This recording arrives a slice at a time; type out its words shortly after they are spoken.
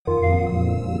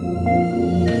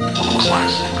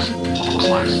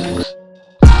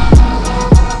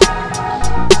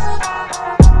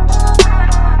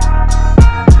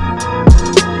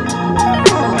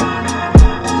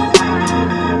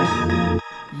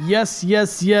Yes,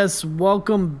 yes, yes.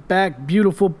 Welcome back,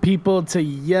 beautiful people, to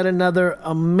yet another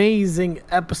amazing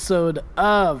episode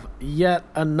of yet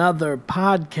another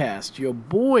podcast. Your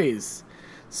boys,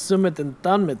 Sumit and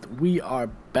Tanmit, we are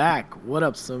back. What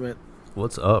up, Sumit?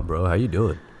 What's up, bro? How you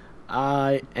doing?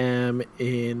 I am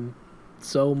in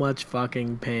so much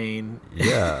fucking pain.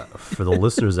 Yeah, for the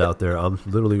listeners out there, I'm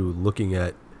literally looking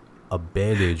at a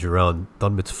bandage around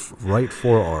Tanmit's right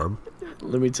forearm.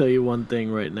 Let me tell you one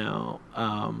thing right now.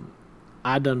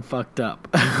 I done fucked up.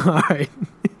 All right.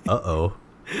 Uh-oh.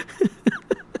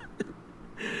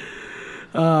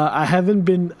 I haven't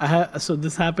been. So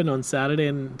this happened on Saturday,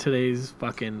 and today's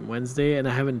fucking Wednesday, and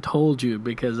I haven't told you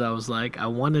because I was like, I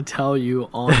want to tell you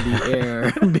on the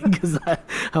air because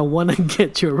I want to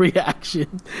get your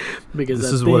reaction. Because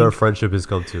this is what our friendship has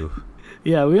come to.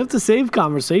 Yeah, we have to save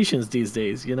conversations these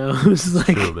days. You know, it's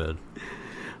like, true, man.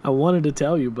 I wanted to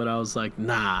tell you, but I was like,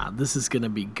 nah, this is going to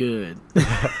be good.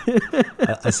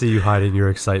 I see you hiding your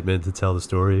excitement to tell the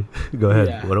story. Go ahead.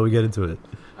 Yeah. Why don't we get into it?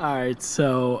 All right.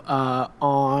 So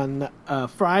on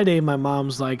Friday, my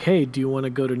mom's like, hey, do you want to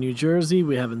go to New Jersey?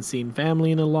 We haven't seen family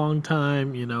in a long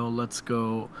time. You know, let's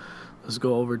go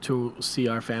over to see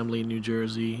our family in New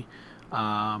Jersey.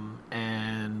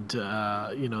 And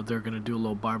you know, they're going to do a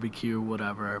little barbecue,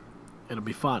 whatever. It'll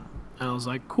be fun. And I was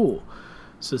like, cool.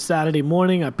 So Saturday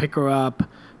morning, I pick her up.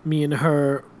 Me and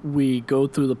her, we go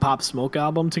through the Pop Smoke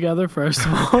album together, first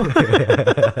of all.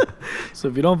 So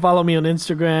if you don't follow me on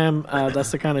Instagram,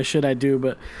 that's the kind of shit I do.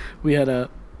 But we had a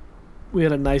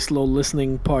nice little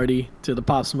listening party to the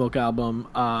Pop Smoke album.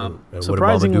 And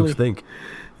Surprisingly, what did Mama Dukes think?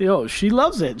 Yo, she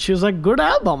loves it. She was like, good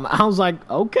album. I was like,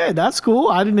 okay, that's cool.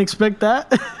 I didn't expect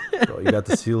that. Well, you got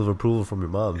the seal of approval from your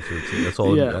mom. So that's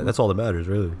all. Yeah. That's all that matters,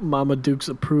 really. Mama Dukes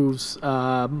approves.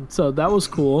 So that was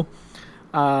cool.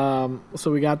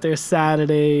 So we got there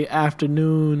Saturday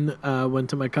afternoon,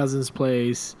 went to my cousin's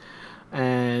place,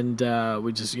 and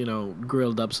we just, you know,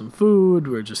 grilled up some food.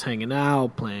 We were just hanging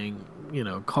out, playing, you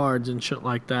know, cards and shit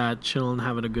like that, chilling,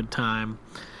 having a good time.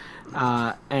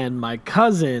 And my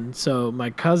cousin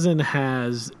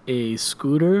has a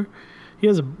scooter. He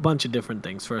has a bunch of different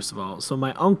things, first of all. So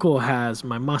my uncle has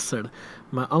a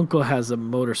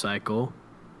motorcycle.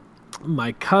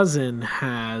 My cousin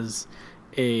has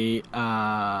a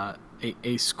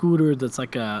scooter that's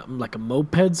like a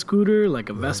moped scooter, like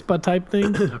a Vespa type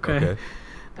thing. Okay.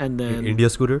 And then India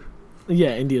scooter?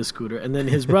 Yeah, India scooter. And then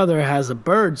his brother has a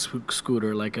bird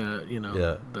scooter, like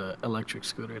the electric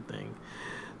scooter thing.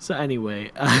 So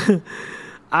anyway,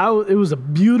 it was a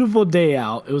beautiful day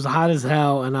out. It was hot as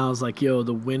hell, and I was like, yo,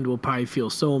 the wind will probably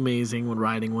feel so amazing when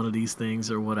riding one of these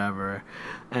things or whatever.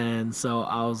 And so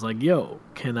I was like, yo,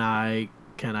 can I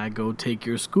go take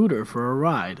your scooter for a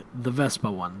ride? The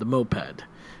Vespa one, the moped.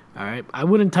 All right. I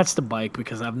wouldn't touch the bike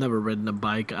because I've never ridden a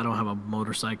bike. I don't have a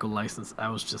motorcycle license. I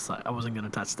was just like, I wasn't going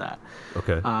to touch that.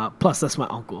 Okay. Plus, that's my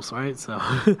uncle's, right? So,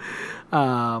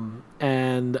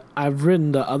 and I've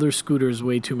ridden the other scooters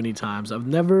way too many times. I've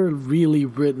never really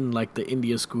ridden like the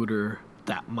India scooter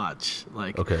that much.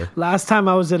 Like, okay. Last time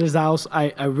I was at his house,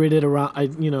 I rid it around. I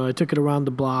took it around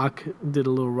the block, did a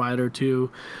little ride or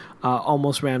two,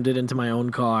 almost rammed it into my own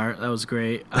car. That was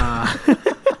great.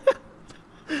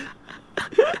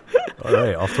 All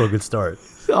right, off to a good start.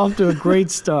 Off to a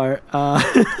great start.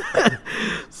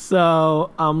 So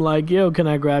I'm like, yo, can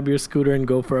I grab your scooter and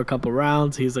go for a couple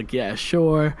rounds? He's like, yeah,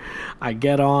 sure. I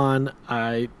get on.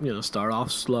 I start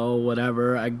off slow,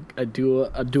 whatever. I do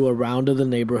a round of the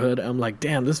neighborhood. I'm like,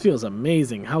 damn, this feels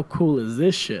amazing. How cool is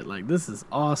this shit? Like, this is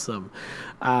awesome.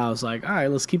 I was like, all right,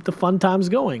 let's keep the fun times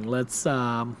going. Let's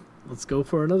go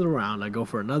for another round. I go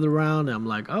for another round, and I'm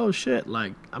like, oh, shit,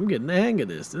 like, I'm getting the hang of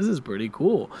this. This is pretty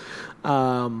cool.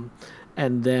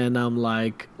 And then I'm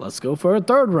like, let's go for a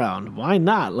third round. Why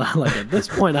not? Like, at this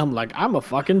point, I'm like, I'm a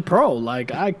fucking pro.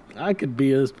 Like, I could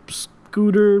be a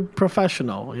scooter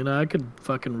professional. You know, I could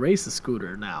fucking race a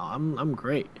scooter now. I'm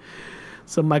great.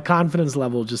 So my confidence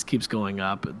level just keeps going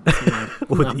up.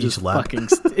 With each lap.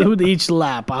 With each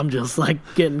lap, I'm just, like,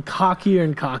 getting cockier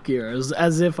and cockier.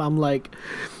 As if I'm, like,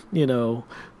 you know,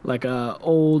 like a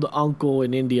old uncle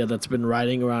in India that's been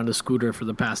riding around a scooter for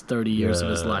the past 30 years of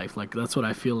his life. Like, that's what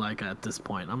I feel like at this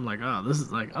point. I'm like, oh, this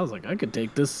is like, I was like, I could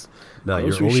take this. No,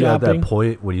 you're only shopping at that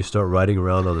point when you start riding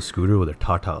around on the scooter with a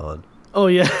tata on. Oh,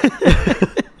 yeah.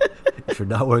 If you're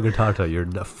not wearing a tata, you're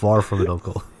far from an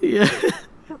uncle. Yeah.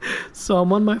 So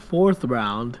I'm on my fourth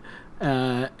round.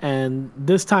 And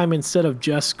this time, instead of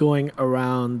just going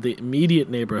around the immediate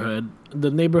neighborhood, the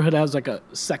neighborhood has like a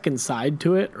second side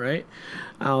to it, right?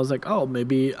 I was like, oh,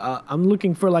 maybe I'm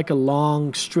looking for like a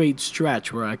long straight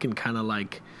stretch where I can kind of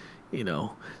like, you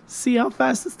know, see how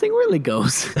fast this thing really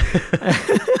goes.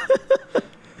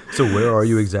 So where are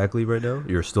you exactly right now?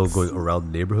 You're still going around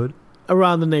the neighborhood?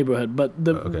 Around the neighborhood, but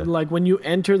Okay. like when you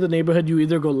enter the neighborhood, you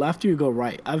either go left or you go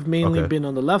right. I've mainly Okay. been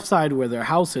on the left side where their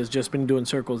house is, just been doing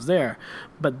circles there.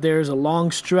 But there's a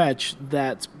long stretch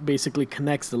that basically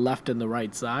connects the left and the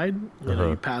right side. You know,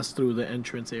 you pass through the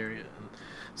entrance area.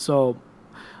 So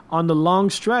on the long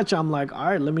stretch, I'm like, all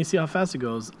right, let me see how fast it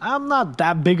goes. I'm not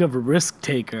that big of a risk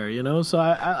taker, you know? So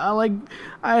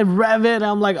I rev it.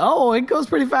 I'm like, oh, it goes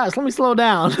pretty fast. Let me slow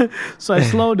down. So I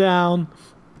slow down.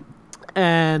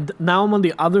 And now I'm on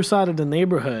the other side of the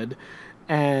neighborhood,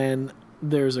 and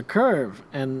there's a curve.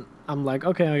 And I'm like,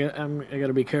 okay, I got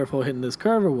to be careful hitting this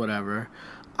curve or whatever.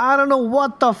 I don't know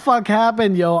what the fuck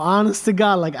happened, yo. Honest to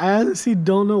God, like, I honestly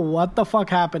don't know what the fuck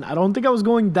happened. I don't think I was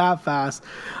going that fast.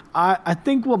 I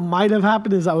think what might have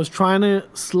happened is I was trying to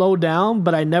slow down,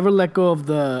 but I never let go of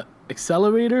the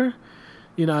accelerator.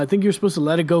 You know, I think you're supposed to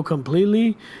let it go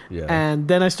completely. Yeah. And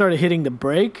then I started hitting the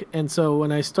brake. And so when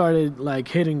I started, like,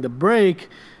 hitting the brake,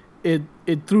 it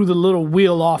threw the little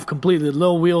wheel off completely. The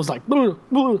little wheel's like, what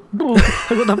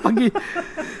the fuck?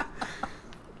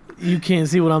 You can't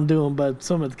see what I'm doing, but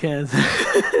someone can.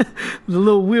 The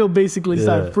little wheel basically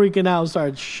started freaking out,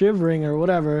 started shivering or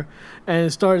whatever. And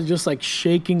it started just, like,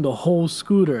 shaking the whole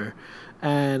scooter.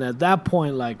 And at that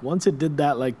point, like, once it did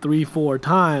that, like, 3-4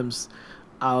 times,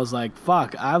 I was like,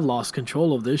 fuck, I've lost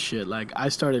control of this shit. Like, I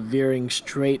started veering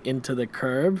straight into the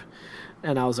curb,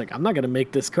 and I was like, I'm not going to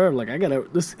make this curve. Like,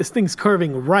 this thing's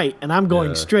curving right, and I'm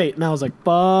going straight. And I was like,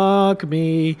 fuck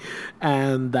me.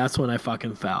 And that's when I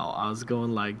fucking fell. I was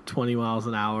going like 20 miles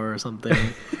an hour or something,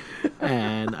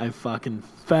 and I fucking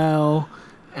fell,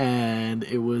 and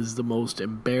it was the most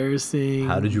embarrassing.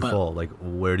 How did you fall? Like,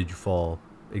 where did you fall?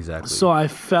 Exactly. So I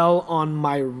fell on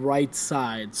my right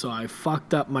side. So I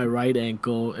fucked up my right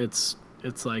ankle. It's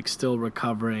like still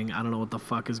recovering. I don't know what the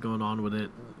fuck is going on with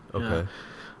it. Okay.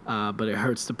 But it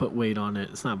hurts to put weight on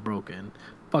it. It's not broken.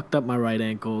 Fucked up my right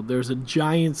ankle. There's a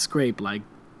giant scrape, like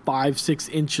 5-6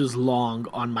 inches long,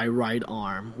 on my right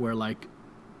arm, where like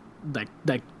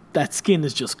that skin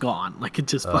is just gone. Like it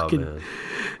just Man.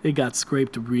 It got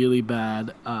scraped really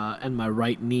bad. And my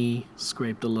right knee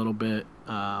scraped a little bit.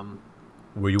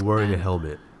 Were you wearing a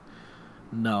helmet?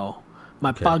 No.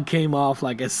 My pug came off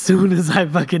like as soon as I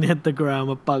fucking hit the ground.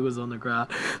 My pug was on the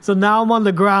ground. So now I'm on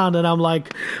the ground and I'm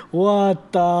like,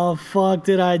 what the fuck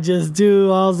did I just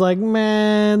do? I was like,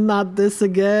 man, not this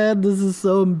again. This is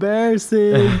so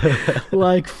embarrassing.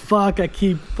 Like, fuck, I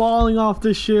keep falling off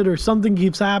this shit or something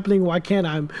keeps happening. Why can't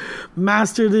I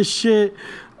master this shit?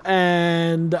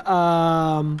 And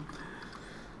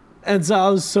so I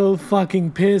was so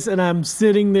fucking pissed, and I'm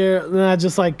sitting there, and I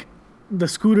just like, the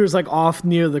scooter's like off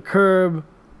near the curb,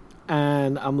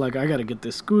 and I'm like, I gotta get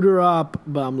this scooter up,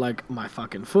 but I'm like, my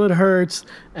fucking foot hurts,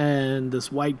 and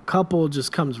this white couple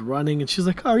just comes running, and she's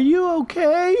like, are you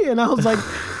okay? And I was like,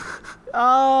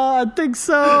 I think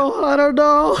so, I don't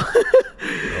know.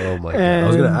 Oh my God. I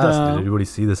was gonna ask, did anybody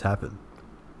see this happen?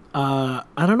 I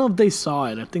don't know if they saw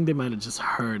it. I think they might have just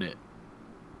heard it.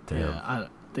 Damn. Yeah,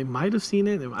 they might have seen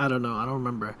it. I don't know. I don't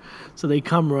remember. So they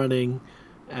come running,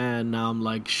 and now I'm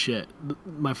like, shit.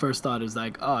 My first thought is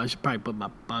like, oh, I should probably put my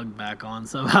bug back on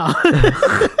somehow.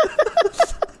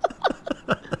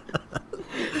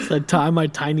 So I tie my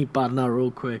tiny pot knot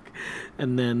real quick,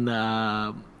 and then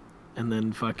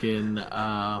fucking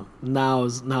now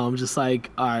I'm just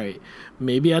like, all right,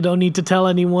 maybe I don't need to tell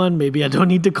anyone, maybe I don't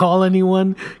need to call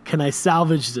anyone. Can I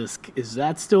salvage this? Is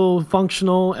that still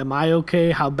functional? Am I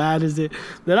okay? How bad is it?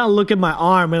 Then I look at my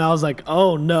arm and I was like,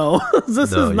 oh no,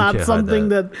 this is not something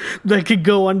that could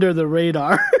go under the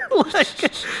radar.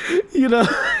 Like, you know,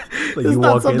 Like it's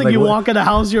not something you walk in a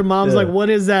house, your mom's like, what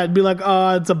is that? And be like,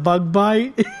 oh, it's a bug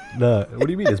bite. Nah, what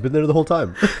do you mean? It's been there the whole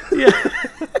time. Yeah.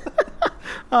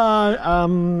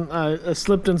 I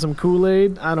slipped in some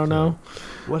Kool-Aid. I don't know.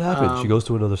 What happened? She goes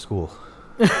to another school.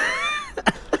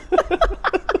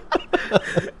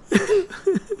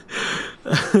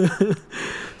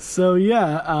 So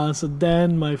yeah, so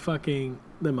then my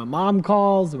mom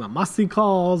calls, and my masi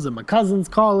calls, and my cousin's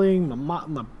calling,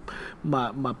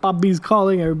 my puppy's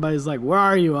calling. Everybody's like, "Where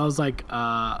are you?" I was like,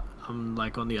 "I'm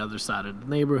like on the other side of the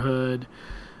neighborhood,"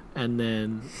 and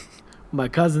then my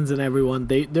cousins and everyone,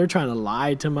 they're trying to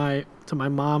lie to my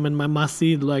mom and my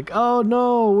masi, like, oh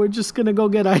no, we're just gonna go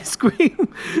get ice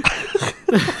cream.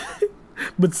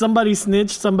 But somebody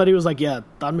snitched. Somebody was like, yeah,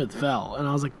 Tanmit fell, and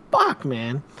I was like, fuck,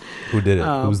 man. Who did it?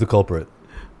 Who's the culprit?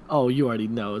 Oh, you already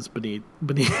know, it's Benit.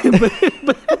 But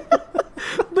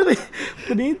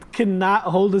Praneeth cannot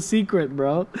hold a secret,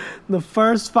 bro. The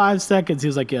first 5 seconds, he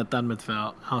was like, yeah, Tanmit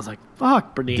fell. I was like,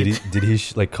 fuck, Praneeth. Did he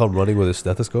like come running with a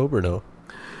stethoscope or no?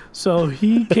 So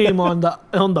he came on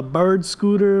the bird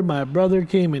scooter. My brother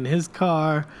came in his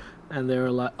car, and they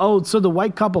were like, oh, so the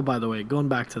white couple, by the way, going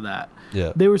back to that.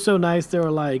 Yeah. They were so nice. They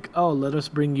were like, oh, let us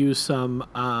bring you some,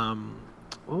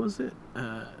 what was it?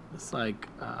 It's like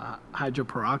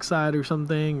hydroperoxide or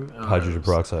something. Hydrogen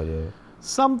peroxide, yeah.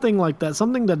 Something like that.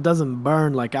 Something that doesn't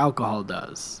burn like alcohol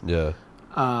does. Yeah.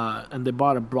 And they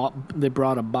brought a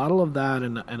bottle of that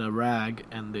and a rag,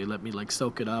 and they let me like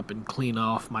soak it up and clean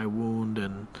off my wound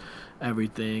and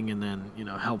everything, and then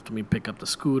helped me pick up the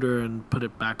scooter and put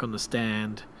it back on the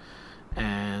stand,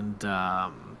 and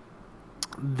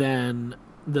then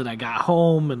I got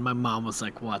home and my mom was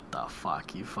like, "What the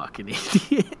fuck, you fucking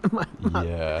idiot!" my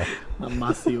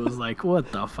mussy was like,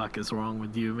 "What the fuck is wrong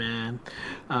with you, man?"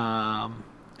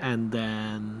 And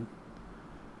then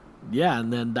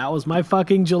that was my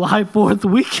fucking July 4th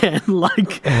weekend.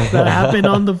 Like, that happened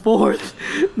on the 4th.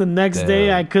 The next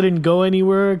day, I couldn't go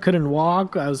anywhere, couldn't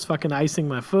walk. I was fucking icing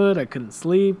my foot. I couldn't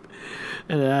sleep.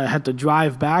 And I had to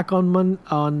drive back on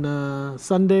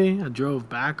Sunday. I drove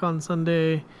back on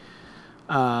Sunday.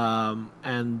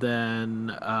 And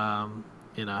then, I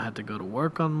had to go to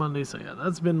work on Monday. So, yeah,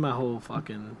 that's been my whole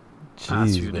fucking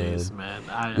past few days, man.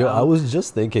 I was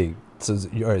just thinking, so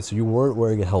you weren't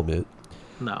wearing a helmet.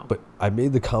 No. But I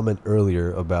made the comment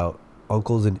earlier about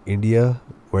uncles in India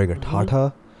wearing a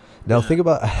tata. Now think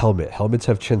about a helmet. Helmets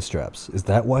have chin straps. Is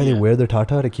that why they wear their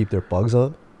tata, to keep their bugs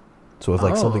on? So if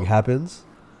something happens?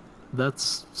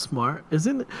 That's smart,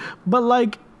 isn't it? But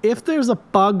like, if there's a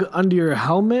bug under your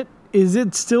helmet, is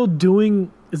it still working?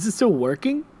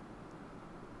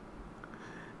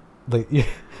 Like,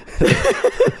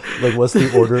 like what's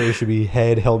the order? It should be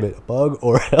head, helmet, bug,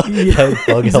 or head,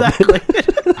 bug, helmet.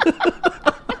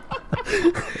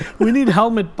 We need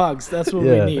helmet bugs. That's what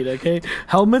we need, okay?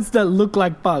 Helmets that look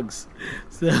like bugs.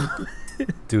 So.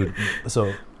 Dude,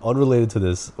 so unrelated to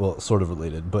this, well, sort of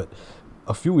related, but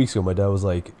a few weeks ago, my dad was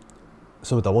like,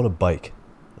 "So I want a bike."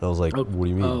 And I was like, "What do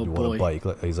you mean you want a bike?"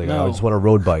 He's like, "I just want a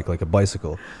road bike, like a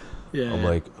bicycle." Yeah. I'm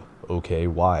like, "Okay,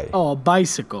 why?" Oh, a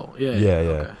bicycle.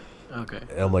 Yeah. Okay.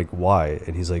 And I'm like, "Why?"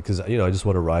 And he's like, "Cause I just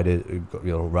want to ride it, be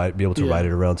able to ride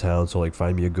it around town. So like,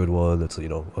 find me a good one that's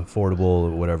affordable or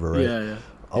whatever, right?" Yeah.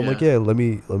 I'm like, "Yeah, let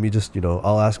me just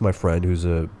I'll ask my friend who's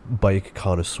a bike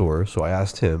connoisseur." So I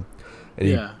asked him, and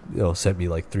he sent me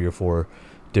like 3 or 4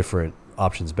 different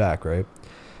options back, right?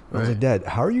 I was like, "Dad,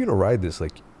 how are you gonna ride this?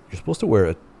 Like, you're supposed to wear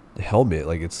a helmet,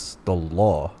 like it's the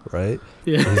law, right?"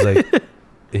 Yeah. And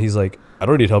he's like, "I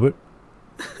don't need a helmet.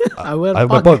 I have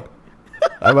my bug.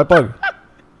 I have my bug."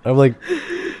 I'm like,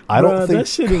 I don't think that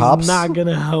shit cops is not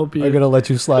gonna help you. are gonna let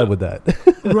you slide with that.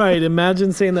 Right.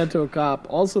 Imagine saying that to a cop.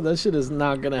 Also, that shit is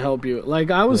not gonna help you.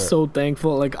 Like, I was so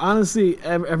thankful. Like, honestly,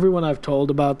 everyone I've told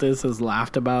about this has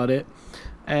laughed about it.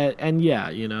 And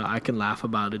yeah, I can laugh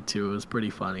about it too. It was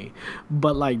pretty funny.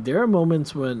 But like, there are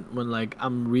moments when like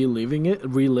I'm reliving it,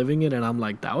 and I'm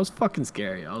like, that was fucking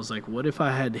scary. I was like, what if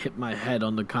I had hit my head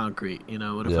on the concrete?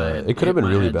 What if I had it could have been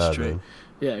really bad, straight? man.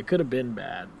 Yeah, it could have been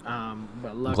bad.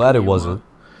 But luckily, I'm glad it wasn't.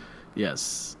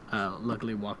 Yes.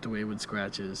 Luckily walked away with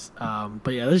scratches.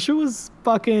 But yeah, this shit was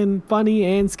fucking funny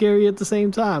and scary at the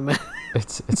same time.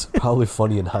 It's probably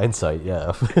funny in hindsight,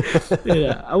 yeah.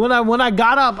 Yeah. When I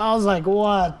got up, I was like,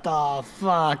 what the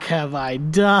fuck have I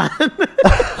done?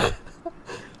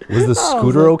 Was the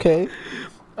scooter okay?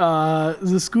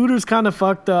 The scooter's kind of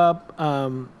fucked up.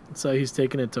 So he's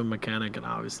taking it to a mechanic, and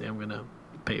obviously I'm gonna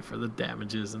pay for the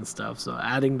damages and stuff. So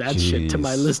adding that shit to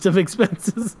my list of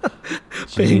expenses.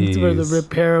 Paying for the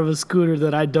repair of a scooter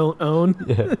that I don't own.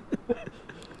 Yeah.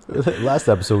 Last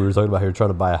episode we were talking about how you're trying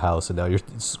to buy a house, and now you're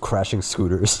crashing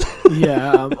scooters.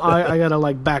 Yeah, I gotta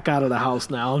like back out of the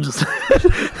house now. I'm just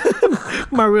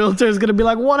my realtor is gonna be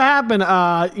like, "What happened?"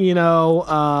 Long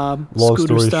scooter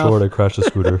story stuff. short, I crashed a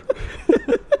scooter.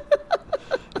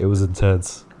 It was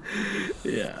intense.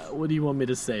 Yeah, what do you want me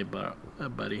to say, buddy?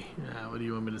 What do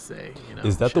you want me to say?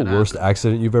 Is that the worst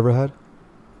accident you've ever had?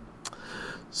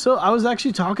 So I was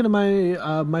actually talking to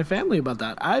my family about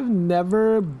that. I've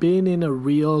never been in a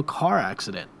real car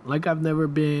accident. Like, I've never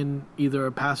been either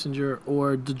a passenger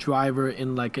or the driver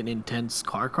in like an intense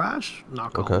car crash.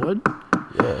 Knock on wood.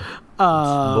 Yeah.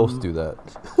 Let's both do that.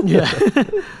 Yeah.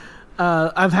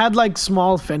 I've had like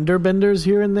small fender benders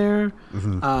here and there.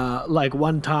 Mm-hmm. Like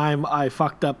one time I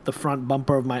fucked up the front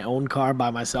bumper of my own car by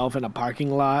myself in a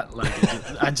parking lot.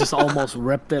 Like I just almost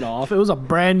ripped it off. It was a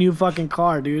brand new fucking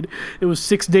car, dude. It was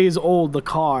 6 days old, the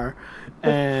car.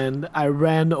 And I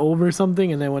ran over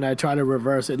something, and then when I tried to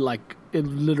reverse it, it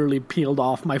literally peeled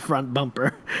off my front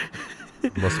bumper.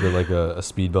 Must have been like a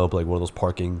speed bump, like one of those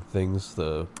parking things.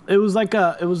 It was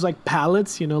like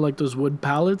pallets, like those wood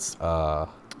pallets.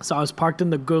 So I was parked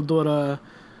in the Gurdwara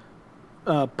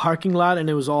parking lot, and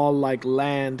it was all like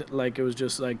land, like it was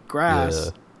just like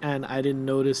grass. Yeah. And I didn't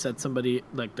notice that somebody,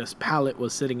 like this pallet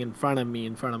was sitting in front of me,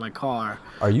 in front of my car.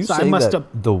 Are you saying that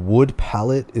the wood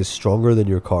pallet is stronger than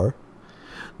your car?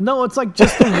 No, it's like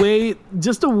just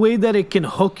the way that it can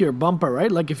hook your bumper,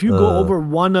 right? Like if you go over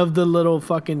one of the little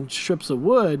fucking strips of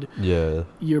wood,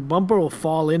 your bumper will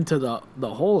fall into the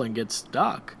hole and get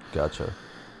stuck. Gotcha.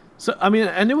 So, I mean,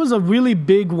 and it was a really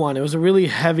big one. It was a really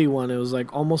heavy one. It was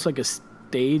like almost like a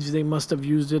stage they must have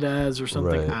used it as or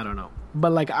something. Right. I don't know.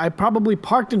 But like I probably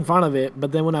parked in front of it,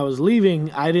 but then when I was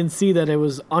leaving, I didn't see that it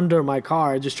was under my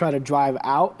car. I just tried to drive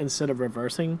out instead of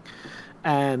reversing.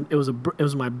 And it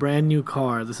was my brand new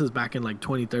car. This is back in like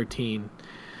 2013.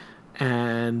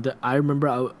 And I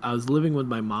remember I was living with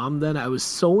my mom then. I was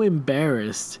so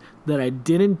embarrassed that I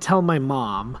didn't tell my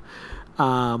mom.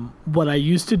 What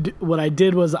I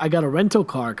did was I got a rental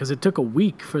car because it took a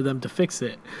week for them to fix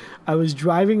it. I was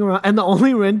driving around, and the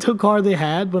only rental car they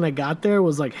had when I got there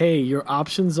was like, hey, your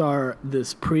options are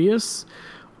this Prius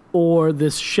or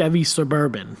this Chevy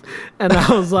Suburban. And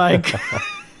I was like...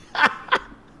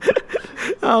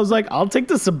 I'll take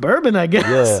the Suburban, I guess.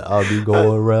 Yeah, I'll be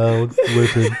going around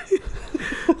whipping.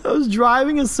 I was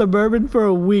driving a Suburban for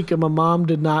a week, and my mom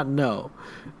did not know.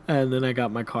 And then I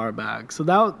got my car back. So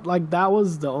that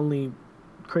was the only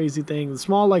crazy thing.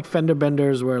 Small like fender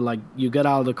benders where like you get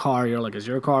out of the car, you're like, is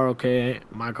your car okay?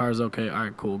 My car's okay. All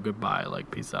right, cool. Goodbye.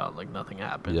 Like peace out. Like nothing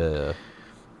happened. Yeah.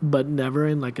 But never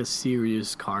in like a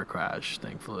serious car crash,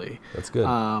 thankfully. That's good.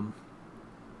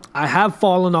 I have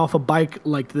fallen off a bike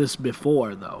like this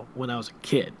before, though, when I was a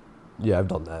kid. Yeah, I've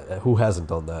done that. Who hasn't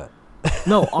done that?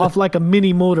 No, off like a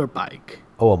mini motorbike.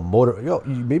 Oh, a motor. Yo,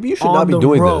 maybe you should not be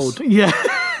doing road. This. Yeah.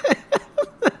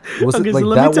 Was it like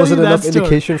that wasn't enough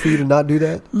indication for you to not do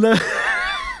that?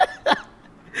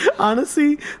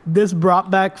 Honestly, this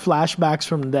brought back flashbacks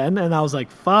from then, and I was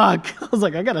like, fuck. I was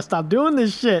like, I gotta stop doing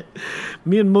this shit.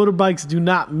 Me and motorbikes do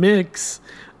not mix.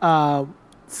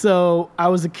 So I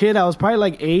was a kid. I was probably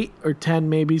like 8 or 10,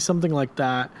 maybe something like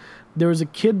that. There was a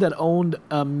kid that owned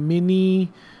a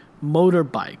mini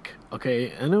motorbike.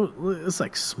 Okay, and it's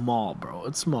like small, bro.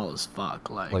 It's small as fuck.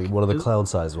 Like one of the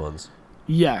clown-sized ones.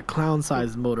 Yeah,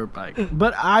 clown-sized motorbike.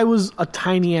 But I was a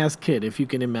tiny-ass kid, if you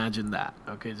can imagine that.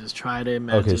 Okay, just try to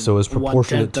imagine. Okay, so it's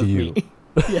proportionate to you.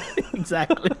 Yeah,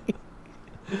 exactly.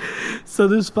 So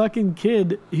this fucking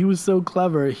kid, he was so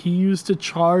clever. He used to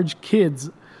charge kids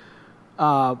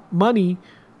money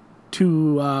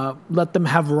to let them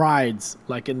have rides,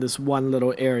 like in this one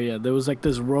little area. There was like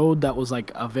this road that was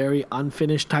like a very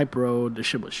unfinished type road. The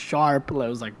shit was sharp. It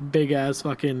was like big ass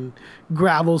fucking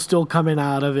gravel still coming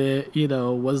out of it.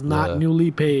 Was not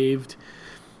newly paved.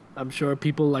 I'm sure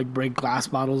people like break glass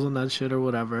bottles on that shit or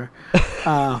whatever.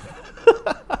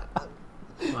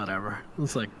 Whatever.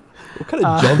 It's like, what kind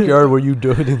of junkyard were you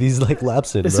doing these like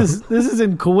laps in? This is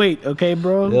in Kuwait, okay,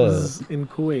 bro. Yeah. This is in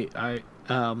Kuwait.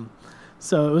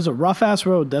 So it was a rough ass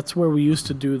road. That's where we used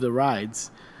to do the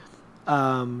rides.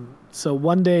 So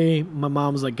one day my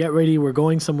mom was like, "Get ready, we're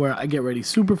going somewhere." I get ready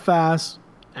super fast,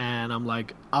 and I'm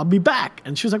like, "I'll be back."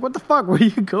 And she was like, "What the fuck? Where are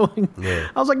you going?" Yeah.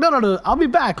 I was like, No, I'll be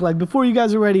back. Like before you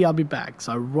guys are ready, I'll be back.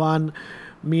 So I run.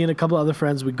 Me and a couple other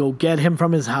friends, we go get him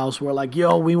from his house. We're like,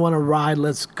 yo, we want to ride.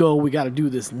 Let's go. We got to do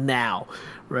this now,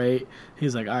 right?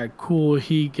 He's like, all right, cool.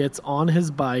 He gets on his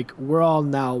bike. We're all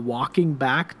now walking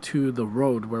back to the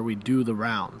road where we do the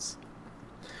rounds.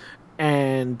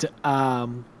 And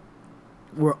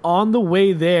we're on the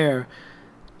way there.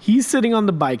 He's sitting on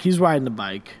the bike. He's riding the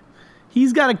bike.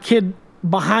 He's got a kid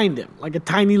behind him, like a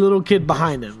tiny little kid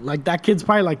behind him. Like that kid's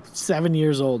probably like 7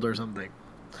 years old or something.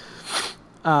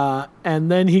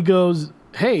 And then he goes,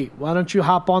 "Hey, why don't you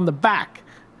hop on the back?"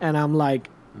 And I'm like,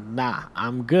 "Nah,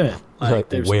 I'm good." Like,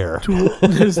 there's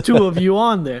there's two of you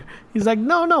on there. He's like,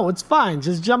 no, it's fine.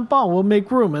 Just jump on. We'll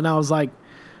make room. And I was like,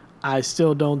 I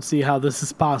still don't see how this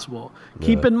is possible. Yeah.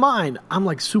 Keep in mind, I'm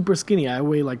like super skinny. I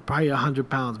weigh like probably 100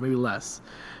 pounds, maybe less,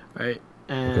 right?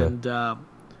 And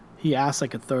he asked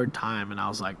like a third time, and I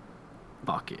was like,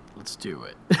 fuck it, let's do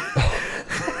it.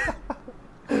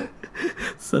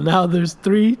 So now there's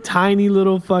 3 tiny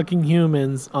little fucking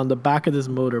humans on the back of this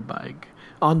motorbike.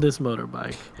 on this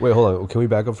motorbike. Wait, hold on. Can we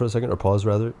back up for a second, or pause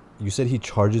rather? You said he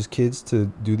charges kids to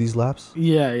do these laps?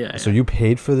 Yeah. So you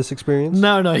paid for this experience?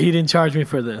 No, he didn't charge me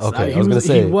for this. Okay, I was gonna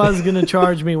say he was gonna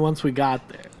charge me once we got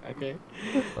there.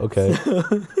 Okay. So,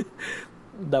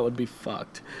 that would be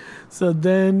fucked. So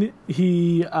then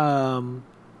he was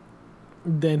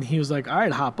like, all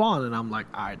right, hop on. And I'm like,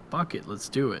 all right, fuck it, let's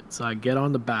do it. So I get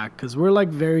on the back because we're like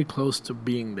very close to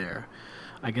being there.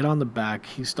 I get on the back.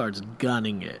 He starts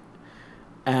gunning it.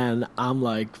 And I'm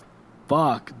like,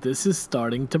 fuck, this is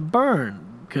starting to burn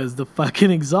because the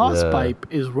fucking exhaust pipe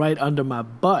is right under my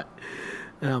butt.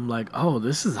 And I'm like, oh,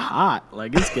 this is hot.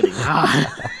 Like, it's getting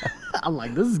hot. I'm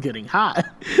like, this is getting hot.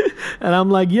 And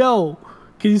I'm like, yo,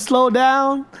 can you slow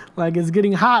down? Like, it's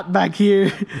getting hot back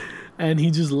here. And he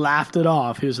just laughed it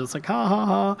off. He was just like, ha, ha,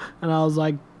 ha. And I was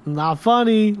like, not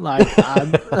funny. Like,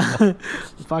 I'm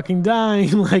fucking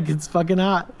dying. Like, it's fucking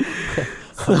hot.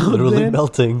 So I'm literally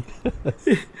melting.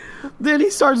 Then he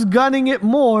starts gunning it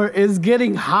more. It's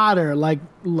getting hotter. Like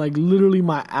literally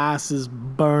my ass is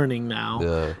burning now.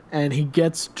 Yeah. And he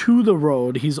gets to the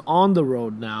road. He's on the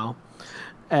road now.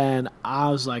 And I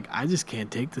was like, I just can't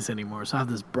take this anymore. So I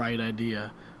have this bright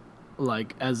idea.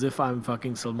 Like, as if I'm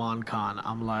fucking Salman Khan.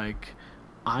 I'm like,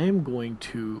 I am going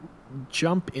to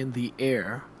jump in the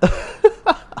air.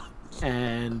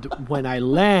 And when I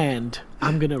land,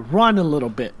 I'm going to run a little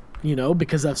bit. You know,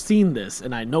 because I've seen this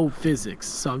and I know physics.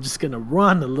 So I'm just going to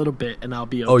run a little bit and I'll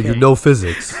be okay. Oh, you know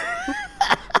physics.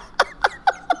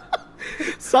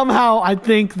 Somehow I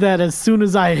think that as soon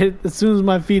as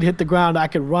my feet hit the ground, I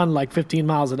can run like 15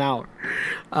 miles an hour.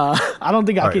 I don't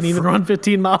think I can even run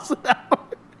 15 miles an hour.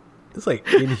 It's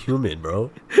like inhuman,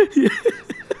 bro.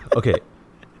 Okay.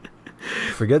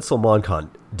 Forget Salman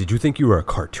Khan. Did you think you were a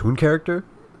cartoon character?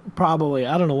 Probably.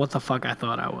 I don't know what the fuck I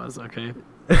thought I was, okay?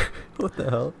 What the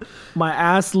hell? My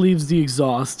ass leaves the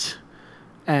exhaust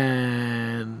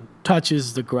and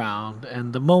touches the ground.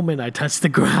 And the moment I touch the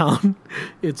ground,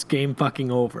 it's game fucking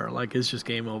over. Like, it's just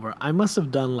game over. I must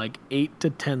have done like 8 to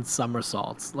 10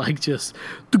 somersaults. Like, just...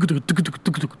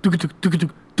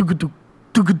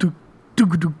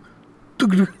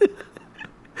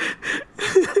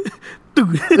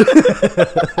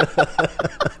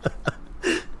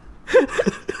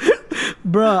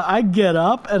 Bruh, I get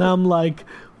up and I'm like,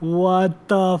 what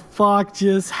the fuck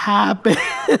just happened?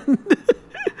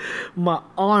 My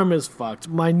arm is fucked.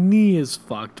 My knee is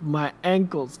fucked. My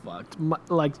ankle's fucked.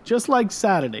 Just like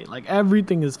Saturday. Like,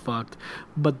 everything is fucked.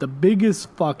 But the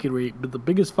biggest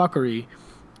fuckery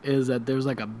is that there's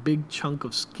like a big chunk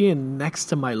of skin next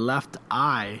to my left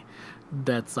eye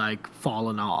that's like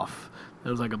fallen off.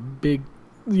 There's like a big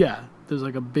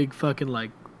fucking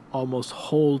like almost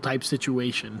hole type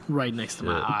situation right next to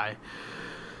my eye.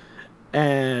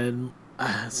 And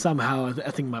somehow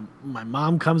I think my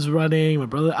mom comes running, my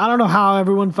brother. I don't know how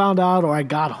everyone found out, or I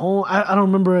got home. I don't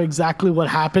remember exactly what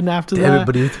happened after that. Damn it,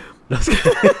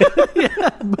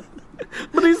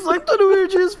 but he's like, the New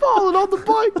just falling on the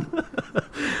bike.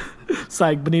 It's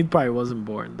like, Beneath probably wasn't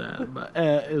born then, but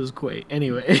it was great.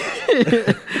 Anyway.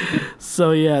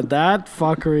 So yeah, that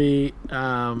fuckery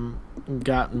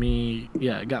got me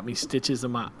stitches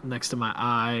next to my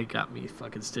eye, got me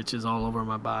fucking stitches all over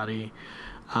my body.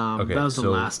 That was the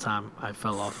last time I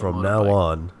fell off a motorbike. From now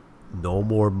on, no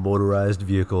more motorized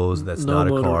vehicles that's not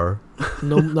a car.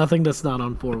 Nothing that's not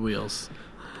on 4 wheels.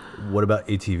 What about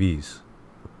ATVs?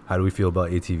 How do we feel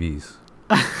about ATVs?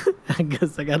 I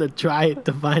guess I gotta try it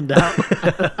to find out.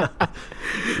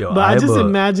 Yo, but I just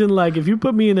imagine, like, if you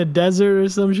put me in a desert or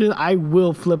some shit, I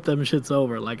will flip them shits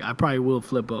over. Like, I probably will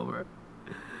flip over.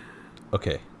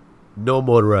 Okay. No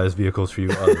motorized vehicles for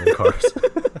you other than cars.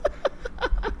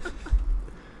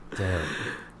 Damn.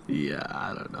 Yeah,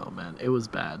 I don't know, man. It was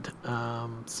bad.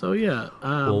 So, yeah.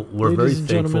 Well, we're very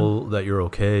thankful that you're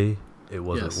okay. It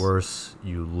wasn't worse.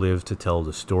 You lived to tell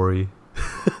the story.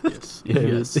 Yes.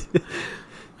 Yes.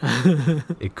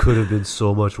 It could have been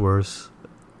so much worse.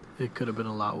 It could have been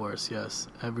a lot worse, yes.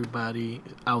 Everybody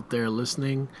out there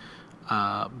listening,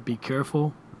 be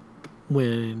careful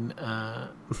when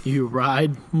you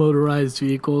ride motorized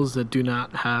vehicles that do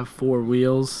not have 4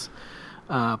 wheels.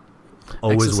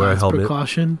 Always wear a helmet.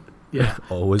 Precaution. Yeah.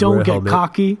 Always don't wear a get helmet.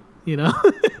 Cocky, you know.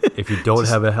 If you don't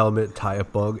have a helmet, tie a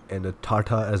bug and a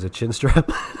tarta as a chin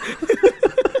strap.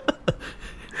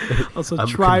 Also,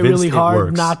 try really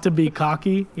hard not to be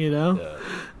cocky, you know.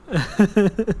 Yeah.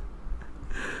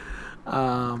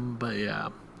 But yeah,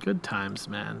 good times,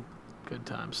 man. Good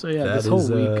times. So yeah, this whole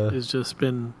week has just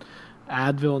been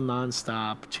Advil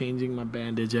nonstop, changing my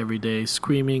bandage every day,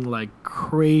 screaming like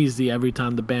crazy every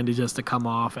time the bandage has to come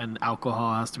off and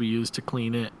alcohol has to be used to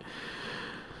clean it.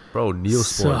 Bro,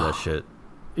 Neosporin that shit.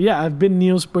 Yeah, I've been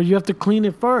Neospor. You have to clean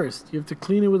it first. You have to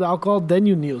clean it with alcohol, then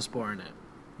you Neospor in it.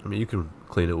 I mean, you can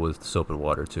clean it with soap and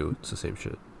water too. It's the same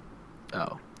shit.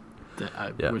 Oh.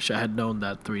 I wish I had known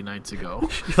that 3 nights ago.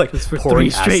 Like for 3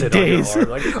 straight days.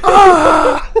 Like,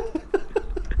 ah!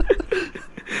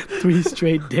 3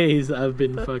 straight days I've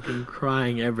been fucking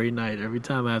crying every night, every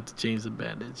time I have to change the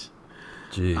bandage.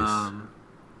 Jeez.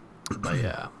 But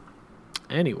yeah.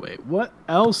 Anyway, what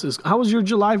else is... How was your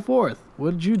July 4th?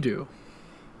 What did you do?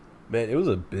 Man, it was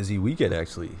a busy weekend,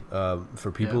 actually.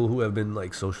 For people who have been,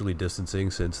 like, socially distancing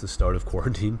since the start of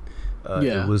quarantine,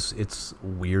 it's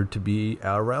weird to be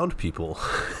around people.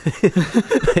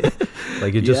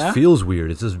 Like, it just feels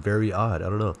weird. It's just very odd. I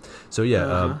don't know. So,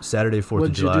 Saturday, 4th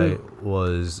of July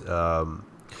was...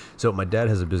 so, my dad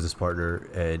has a business partner,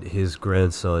 and his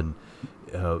grandson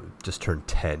just turned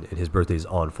 10, and his birthday is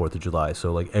on 4th of July.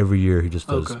 So, like, every year he just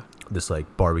does this,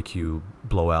 like, barbecue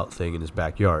blowout thing in his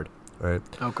backyard. Right.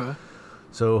 Okay.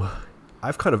 So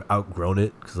I've kind of outgrown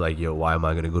it because, like, why am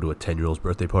I going to go to a 10-year-old's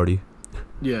birthday party?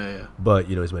 Yeah. But,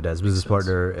 he's my dad's business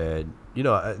partner. And,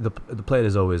 the plan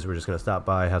is always we're just going to stop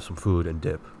by, have some food, and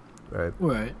dip. Right.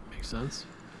 Right. Makes sense.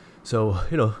 So,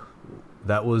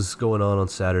 that was going on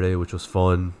Saturday, which was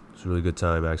fun. It was a really good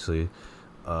time, actually.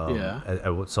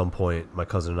 At some point, my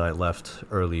cousin and I left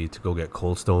early to go get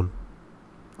Cold Stone.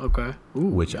 Okay. Ooh,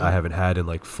 which I haven't had in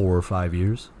like 4 or 5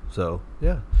 years. So,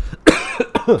 yeah.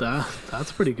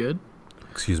 That's pretty good.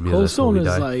 Excuse me. Cold Stone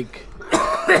is like...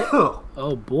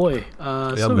 oh, boy.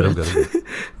 I'm good.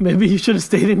 Maybe you should have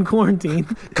stayed in quarantine.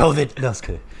 COVID. No, I was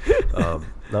kidding. No,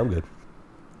 I'm good.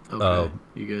 Okay.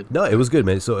 You good? No, it was good,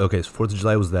 man. So, 4th of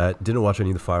July was that. Didn't watch any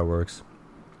of the fireworks.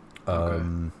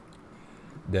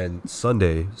 Then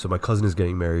Sunday, so my cousin is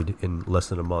getting married in less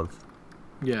than a month.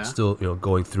 Yeah. Still,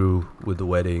 going through with the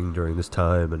wedding during this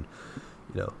time, and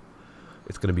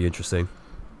it's going to be interesting.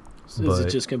 So is it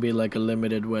just going to be like a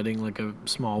limited wedding, like a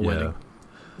small wedding?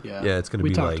 Yeah. Yeah, it's going to be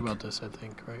like... We talked about this, I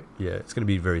think, right? Yeah, it's going to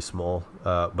be very small.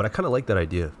 But I kind of like that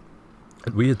idea.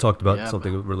 We had talked about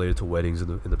something related to weddings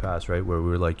in the past, right? Where we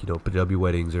were like, Punjabi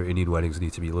weddings or Indian weddings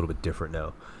need to be a little bit different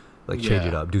now. Like, change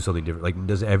it up, do something different. Like,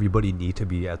 does everybody need to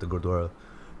be at the Gurdwara?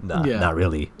 Nah, not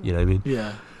really. You know what I mean?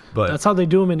 Yeah. But that's how they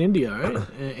do them in India, right?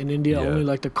 In India, only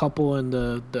like the couple and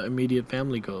the immediate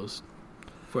family goes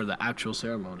for the actual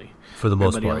ceremony. For the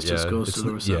most Everybody part, else just goes to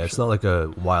the reception. Yeah, it's not like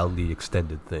a wildly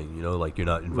extended thing, like you're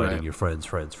not inviting your friends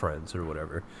or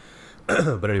whatever.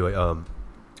 But anyway,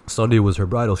 Sunday was her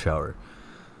bridal shower.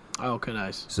 Oh, okay,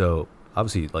 nice. So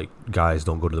obviously, like, guys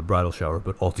don't go to the bridal shower,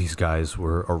 but all these guys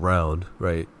were around,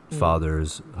 right?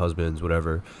 Fathers, husbands,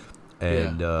 whatever,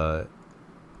 and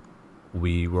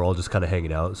we were all just kind of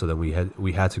hanging out. So then we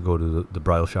had to go to the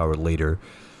bridal shower later.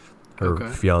 Her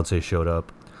fiance showed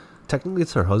up. Technically,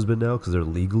 it's her husband now because they're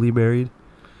legally married.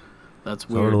 That's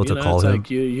so weird. I don't know what to call him. Like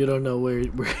you don't know where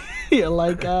you're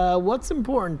like, what's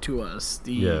important to us?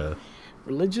 The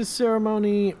religious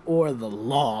ceremony or the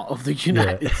law of the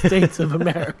United States of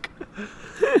America?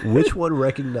 Which one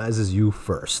recognizes you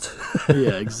first?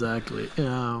 Yeah, exactly.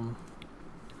 So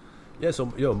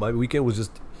my weekend was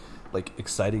just like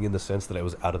exciting in the sense that I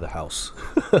was out of the house.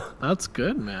 That's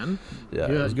good, man. Yeah,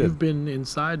 it was good. You've been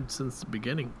inside since the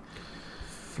beginning.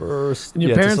 And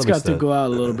your parents got to go out a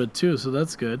little bit too, so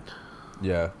that's good.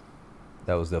 Yeah,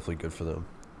 that was definitely good for them.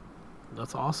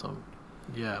 That's awesome.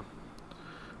 Yeah.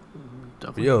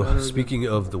 Speaking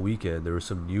of the weekend, there was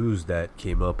some news that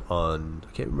came up on,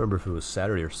 I can't remember if it was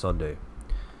Saturday or Sunday.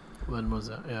 When was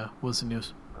that? Yeah, what's the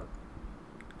news?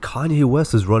 Kanye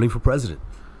West is running for president.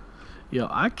 Yo,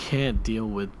 I can't deal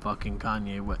with fucking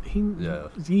Kanye West.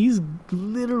 He's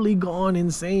literally gone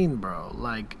insane, bro.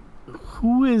 Like,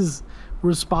 who is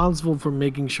responsible for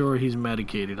making sure he's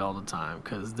medicated all the time?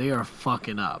 Because they are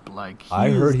fucking up. Like, I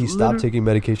heard he stopped taking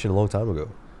medication a long time ago.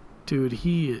 Dude,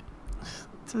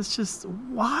 it's just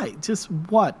why? Just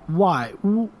what? Why?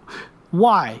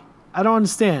 Why? I don't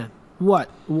understand. What?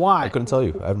 Why? I couldn't tell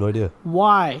you. I have no idea.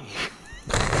 Why?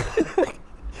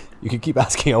 You can keep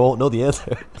asking. I won't know the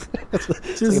answer.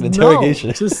 It's like an interrogation.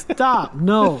 No, just stop.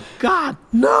 No. God,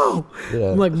 no.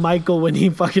 Yeah. I'm like Michael when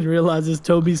he fucking realizes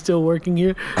Toby's still working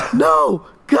here. No.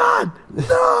 God,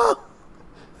 no.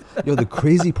 Yo, the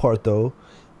crazy part, though,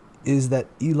 is that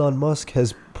Elon Musk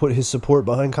has put his support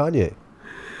behind Kanye.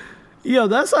 Yo,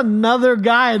 that's another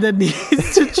guy that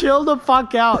needs to chill the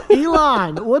fuck out.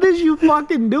 Elon, what is you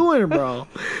fucking doing, bro?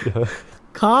 Yeah.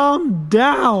 Calm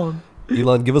down.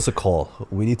 Elon, give us a call.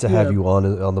 We need to have you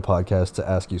on the podcast to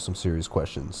ask you some serious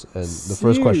questions. And the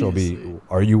first question will be,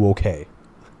 are you okay?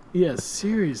 Yeah,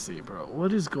 seriously, bro.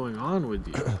 What is going on with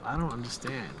you? I don't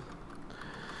understand.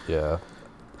 Yeah.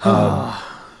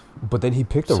 But then he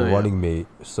picked a running mate,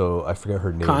 so I forget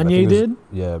her name. Kanye did?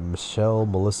 Yeah,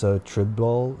 Melissa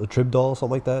Tribdall, something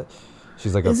like that.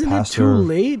 She's like Isn't a pastor. Isn't it too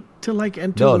late to like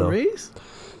enter the race?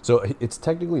 So it's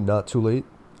technically not too late.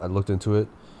 I looked into it.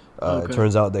 It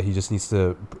turns out that he just needs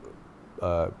to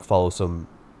follow some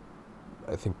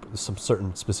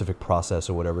certain specific process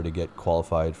or whatever to get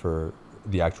qualified for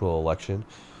the actual election.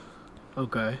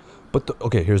 Okay. But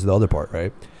here's the other part,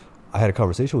 right? I had a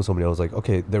conversation with somebody. I was like,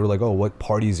 okay, they were like, oh, what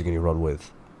party is he going to run with?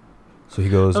 So he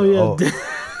goes,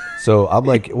 So I'm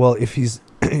like, well, if he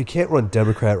can't run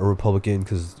Democrat or Republican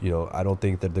because, I don't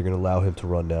think that they're going to allow him to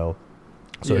run now.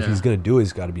 So if he's going to do it,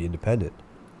 he's got to be independent.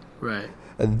 Right.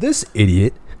 And this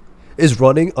idiot is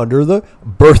running under the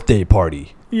birthday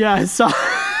party. Yeah, I saw.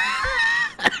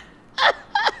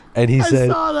 And he said,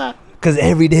 I saw that. Because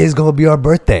every day is going to be our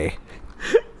birthday.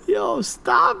 Yo,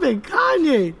 stop it,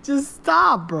 Kanye. Just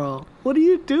stop, bro. What are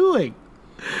you doing?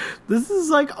 This is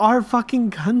like our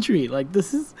fucking country. Like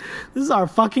this is our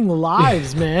fucking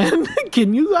lives, man.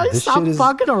 Can you guys stop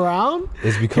fucking around?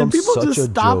 It's become Can people such just a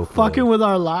stop joke, fucking man. with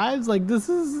our lives? Like this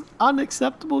is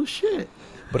unacceptable shit.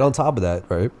 But on top of that,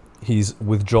 right? He's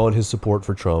withdrawn his support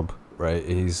for Trump, right?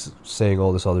 He's saying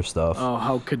all this other stuff. Oh,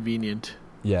 how convenient.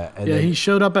 Yeah, and he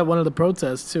showed up at one of the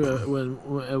protests too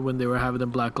when they were having the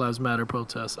Black Lives Matter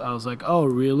protests. I was like, "Oh,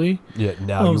 really?" Yeah,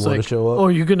 now you want to show up? Oh,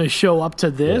 you're gonna show up to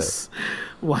this? Yeah.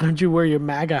 Why don't you wear your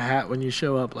MAGA hat when you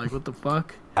show up? Like, what the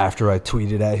fuck? After I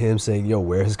tweeted at him saying, "Yo,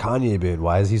 where has Kanye been?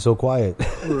 Why is he so quiet?"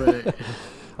 Right.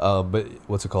 But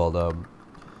what's it called?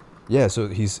 Yeah. So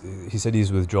he said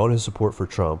he's withdrawn his support for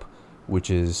Trump,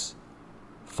 which is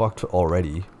fucked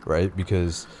already, right?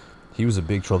 Because he was a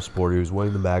big Trump supporter. He was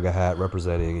wearing the MAGA hat,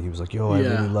 representing, and he was like, "Yo, I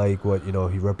really like what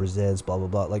he represents." Blah blah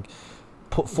blah. Like,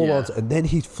 put full on. And then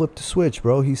he flipped the switch,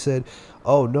 bro. He said,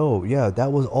 "Oh no, yeah,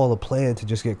 that was all a plan to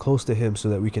just get close to him so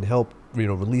that we can help,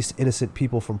 release innocent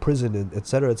people from prison and et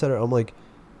cetera, et cetera." I'm like,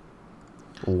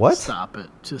 what? Stop it!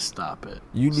 Just stop it.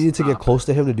 You needed to get close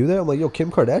to him to do that? I'm like, yo,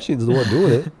 Kim Kardashian's the one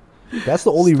doing it. That's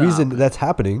the only reason that's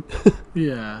happening.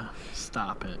 Yeah,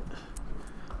 stop it.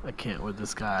 I can't with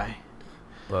this guy.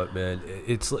 But man,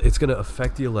 it's going to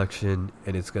affect the election,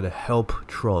 and it's going to help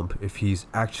Trump if he's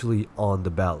actually on the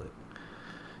ballot.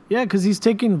 Yeah, because he's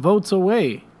taking votes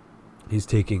away. He's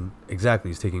taking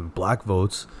black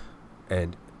votes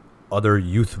and other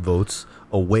youth votes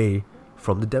away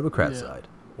from the Democrat side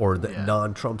or the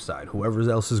non-Trump side. Whoever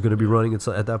else is going to be running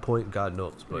at that point, God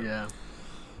knows. But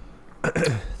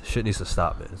shit needs to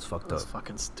stop, man. It's fucked up. That's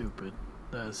fucking stupid.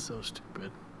 That is so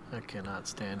stupid. I cannot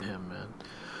stand him, man.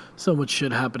 So much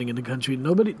shit happening in the country.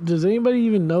 Does anybody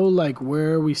even know like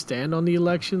where we stand on the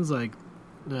elections? Like,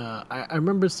 I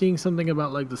remember seeing something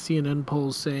about like the CNN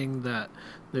polls saying that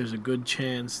there's a good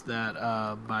chance that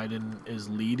Biden is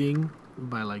leading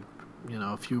by like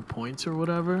a few points or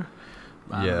whatever.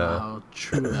 I don't know how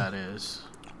true that is.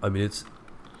 I mean,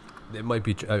 it might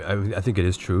be. I think it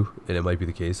is true, and it might be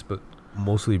the case, but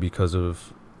mostly because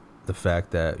of the fact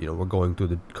that we're going through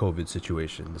the COVID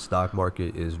situation. The stock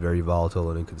market is very volatile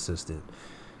and inconsistent.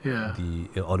 Yeah.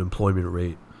 The unemployment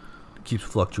rate keeps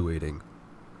fluctuating.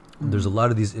 There's a lot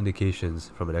of these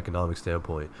indications from an economic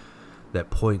standpoint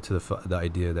that point to the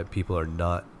idea that people are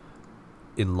not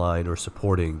in line or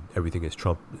supporting everything as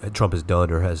Trump has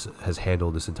done or has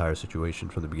handled this entire situation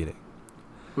from the beginning.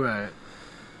 Right.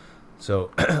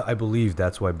 So I believe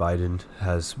that's why Biden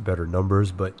has better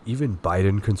numbers, but even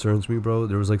Biden concerns me, bro.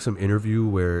 There was like some interview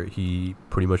where he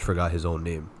pretty much forgot his own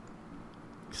name.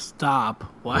 Stop.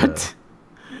 What?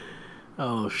 Yeah.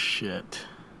 Oh shit.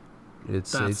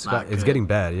 It's getting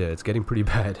bad. Yeah, it's getting pretty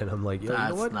bad, and I'm like, that's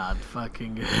you know what? Not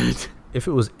fucking good. If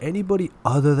it was anybody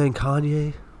other than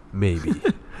Kanye, maybe.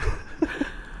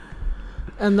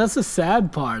 And that's the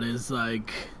sad part is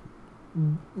like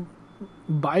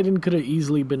Biden could have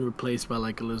easily been replaced by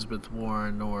like Elizabeth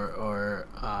Warren or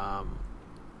I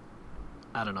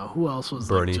don't know who else was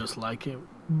Bernie. Like just like him.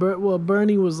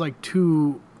 Bernie was like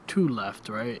too left,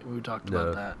 right? We talked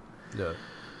about that. Yeah.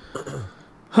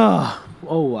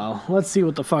 Oh well. Let's see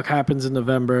what the fuck happens in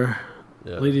November.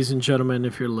 Yeah. Ladies and gentlemen,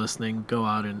 if you're listening, go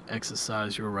out and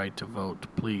exercise your right to vote,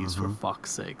 please, for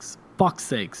fuck's sakes. Fuck's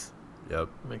sakes. Yep.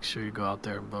 Make sure you go out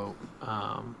there and vote.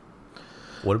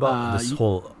 What about this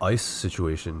whole ICE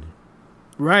situation?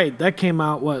 Right, that came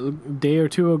out a day or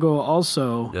two ago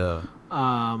also.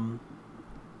 Yeah.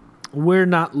 We're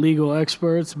not legal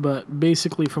experts, but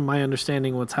basically from my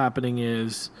understanding what's happening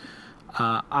is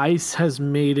ICE has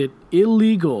made it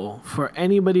illegal for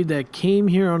anybody that came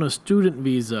here on a student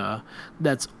visa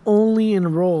that's only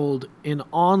enrolled in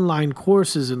online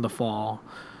courses in the fall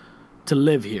to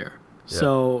live here.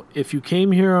 So if you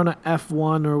came here on a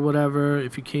F1 or whatever,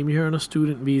 if you came here on a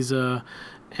student visa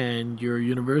and your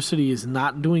university is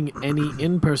not doing any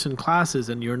in-person classes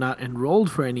and you're not enrolled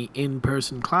for any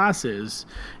in-person classes,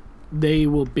 they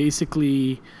will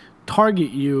basically target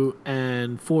you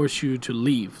and force you to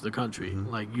leave the country.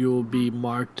 Like you'll be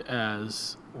marked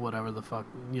as whatever the fuck,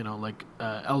 like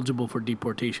eligible for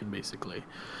deportation basically.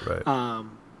 Right.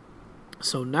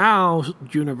 So now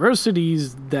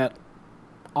universities that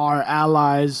are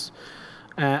allies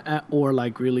or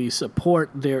like really support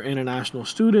their international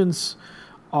students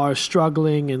are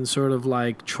struggling and sort of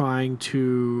like trying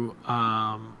to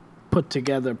put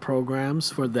together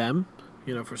programs for them,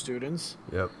 for students.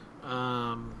 Yep.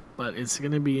 But it's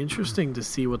going to be interesting to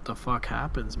see what the fuck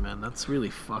happens, man. That's really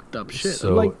fucked up shit.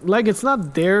 So, like it's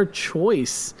not their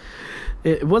choice.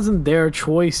 It wasn't their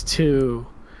choice to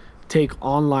take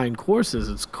online courses.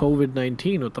 It's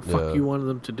COVID-19. What the fuck you wanted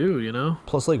them to do,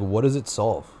 Plus, like, what does it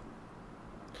solve?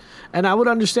 And I would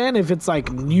understand if it's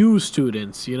like new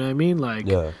students, you know what I mean? Like,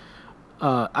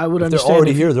 I would understand. They're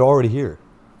already here. They're already here.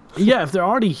 Yeah, if they're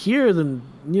already here, then,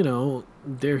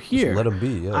 they're here. Just let them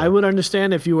be, yeah. I would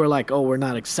understand if you were like, oh, we're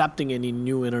not accepting any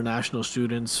new international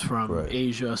students from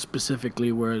Asia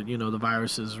specifically where, the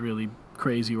virus is really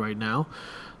crazy right now.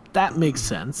 That makes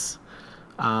sense.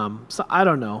 So I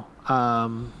don't know.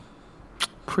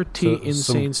 Pretty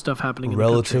insane stuff happening in the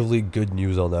country. Relatively good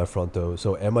news on that front, though.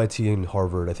 So MIT and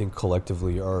Harvard, I think,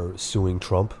 collectively are suing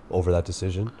Trump over that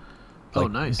decision.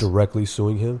 Nice. Directly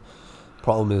suing him.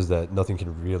 Problem is that nothing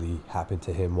can really happen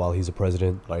to him while he's a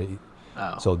president, right?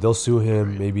 Oh, so they'll sue him.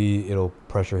 Right. Maybe it'll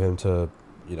pressure him to,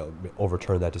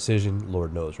 overturn that decision.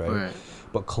 Lord knows, right?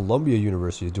 But Columbia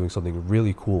University is doing something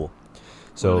really cool.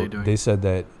 So they said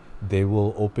that they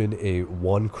will open a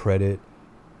 1-credit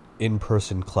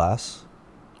in-person class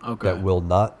that will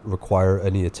not require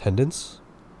any attendance.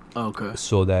 Okay.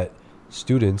 So that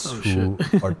students who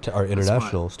are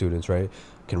international students, right,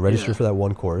 can register for that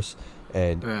one course,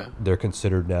 and they're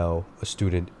considered now a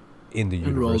student in the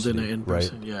enrolled university, in an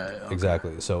in-person. right? Yeah. Okay.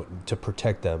 Exactly. So to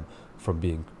protect them from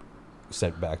being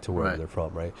sent back to wherever they're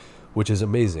from, right? Which is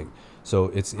amazing. So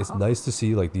it's nice to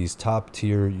see like these top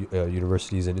tier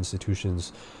universities and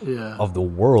institutions of the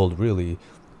world really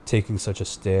taking such a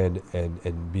stand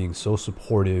and being so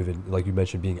supportive and, like you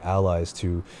mentioned, being allies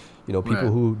to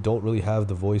people who don't really have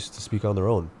the voice to speak on their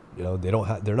own.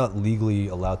 They're not legally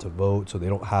allowed to vote, so they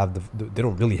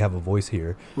don't really have a voice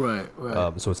here. Right.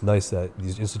 So it's nice that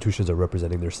these institutions are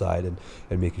representing their side and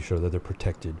making sure that they're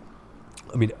protected.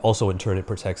 I mean, also in turn, it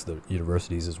protects the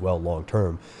universities as well long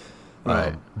term.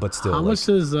 Right. But still, how much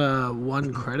does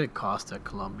 1 credit cost at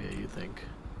Columbia, you think?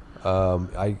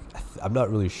 I'm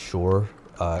not really sure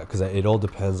because it all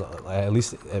depends. At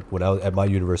least when I was at my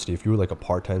university, if you were like a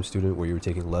part-time student where you were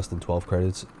taking less than 12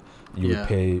 credits, you would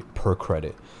pay per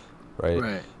credit,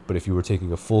 right? But if you were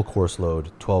taking a full course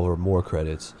load, 12 or more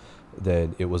credits,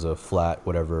 then it was a flat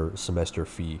whatever semester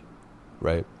fee,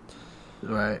 right?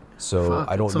 Right. So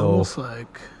I don't it's know. Almost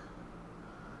like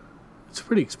it's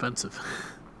pretty expensive.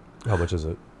 How much is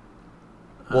it?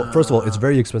 Well, first of all, it's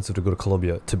very expensive to go to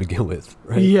Columbia to begin with,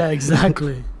 right? Yeah,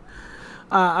 exactly.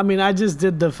 I mean, I just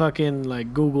did the fucking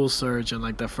like Google search, and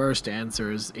like the first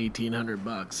answer is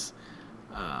 $1,800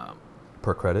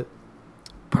 per credit.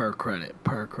 Per credit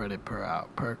per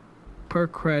hour per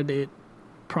credit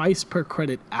price per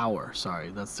credit hour. Sorry,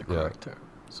 that's the correct term.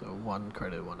 So 1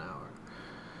 credit 1 hour.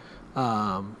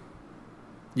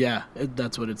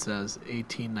 That's what it says.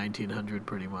 $1,900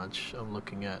 pretty much. I'm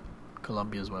looking at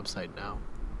Columbia's website now.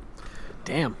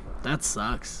 Damn, that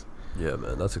sucks. Yeah,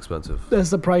 man, that's expensive. That's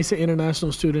the price an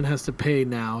international student has to pay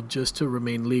now just to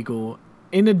remain legal.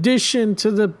 In addition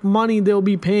to the money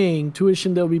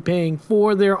tuition they'll be paying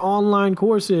for their online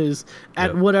courses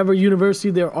at whatever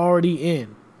university they're already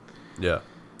in. Yeah.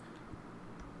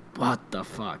 What the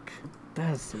fuck?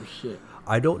 That's some shit.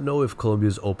 I don't know if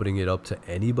Columbia's opening it up to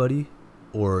anybody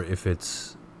or if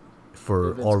it's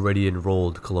for already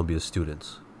enrolled Columbia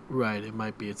students. Right, it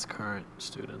might be its current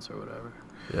students or whatever.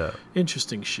 Yeah.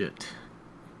 Interesting shit.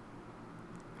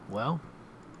 Well,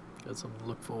 got something to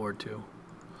look forward to.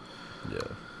 Yeah.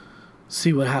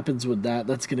 See what happens with that.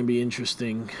 That's going to be an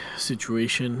interesting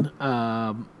situation. We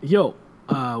got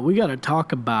to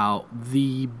talk about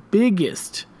the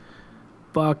biggest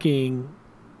fucking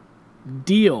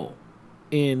deal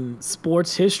in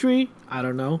sports history. I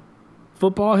don't know.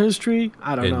 Football history.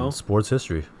 I don't know. In sports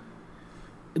history.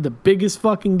 The biggest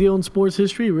fucking deal in sports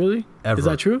history, really? Ever. Is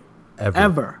that true?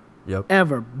 Ever. Yep.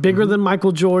 Ever. Bigger than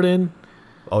Michael Jordan.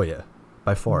 Oh, yeah.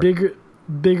 By far.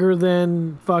 Bigger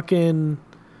than fucking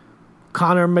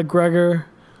Conor McGregor.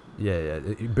 Yeah.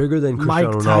 Bigger than Mike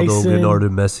Cristiano Ronaldo, Tyson.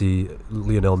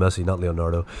 Lionel Messi, not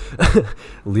Leonardo.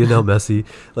 Lionel Messi.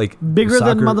 Like, Bigger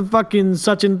than soccer, motherfucking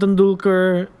Sachin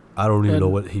Tendulkar. I don't even know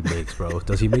what he makes, bro.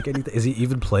 Does he make anything? Is he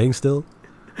even playing still?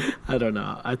 I don't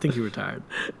know. I think he retired.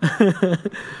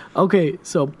 Okay,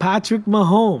 so Patrick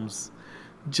Mahomes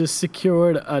just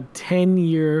secured a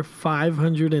 10-year,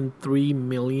 $503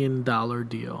 million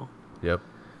deal. Yep.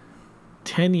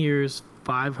 10 years,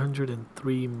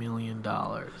 $503 million.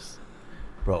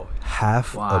 Bro,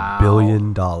 half Wow. $1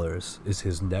 billion is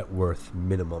his net worth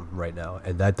minimum right now,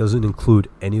 and that doesn't include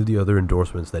any of the other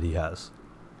endorsements that he has.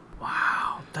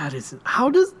 Wow, that is how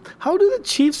do the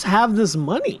Chiefs have this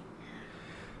money?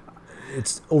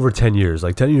 It's over 10 years.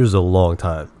 Like 10 years is a long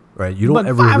time, right? You don't But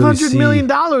ever really $500 see. million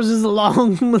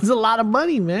is a lot of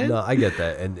money, man. No, I get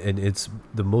that, and it's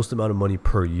the most amount of money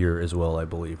per year as well, I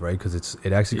believe, right? Because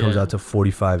it actually comes Yeah. out to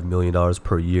 $45 million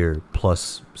per year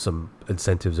plus some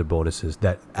incentives or bonuses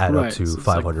that add up to so it's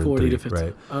 503, 40 to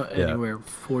 50, right? Anywhere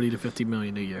 40 to 50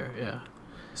 million a year. Yeah.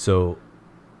 So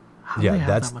How do they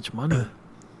have that much money?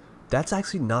 that's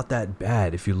actually not that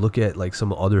bad if you look at like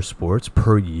some other sports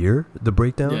per year. The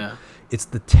breakdown, Yeah. it's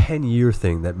the 10-year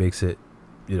thing that makes it,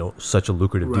 such a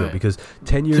lucrative deal, Right. because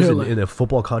 10 years They're like- in a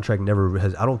football contract never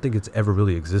has. I don't think it's ever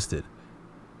really existed.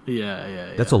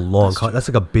 Yeah. That's a long. true. That's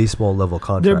like a baseball level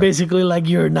contract. They're basically like,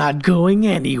 you're not going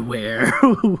anywhere.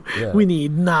 Yeah. We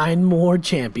need 9 more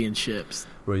championships.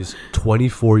 Bro, he's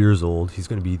 24 years old. He's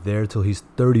going to be there till he's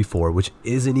 34, which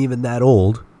isn't even that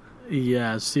old.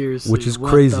 Yeah, seriously. Which is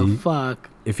what crazy. the fuck?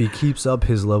 If he keeps up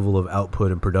his level of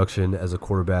output and production as a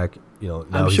quarterback, now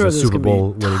I'm he's sure a there's Super gonna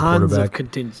Bowl be winning tons of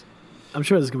quarterback. I'm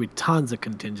sure there's gonna be tons of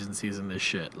contingencies in this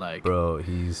shit. Like, Bro,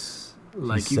 he's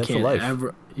you set for life.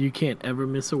 you can't ever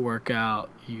miss a workout.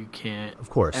 You can't Of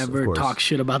course. talk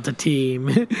shit about the team.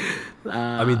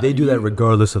 I mean, they do that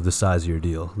regardless of the size of your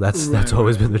deal. That's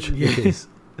always been the case.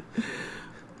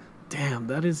 Damn,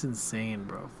 that is insane,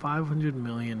 bro. $500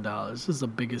 million. This is the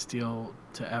biggest deal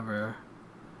to ever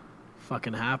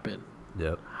fucking happen.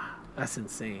 Yep. That's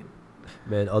insane.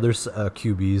 Man, other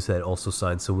QBs that also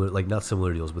signed similar, like not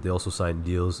similar deals, but they also signed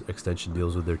deals, extension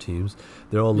deals with their teams.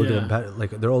 They're all looking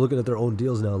they're all looking at their own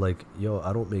deals now. Like, yo,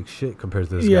 I don't make shit compared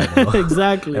to this guy now.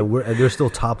 Exactly. and they're still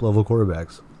top level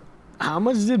quarterbacks. How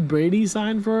much did Brady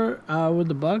sign for with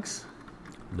the Bucks?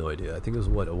 No idea. I think it was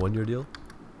a 1-year deal.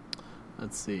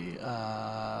 Let's see.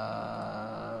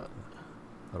 I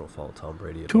don't follow Tom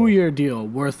Brady at 2-year deal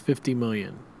worth $50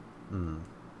 million.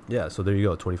 Yeah, so there you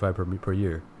go, 25 per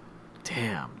year.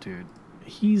 Damn, dude.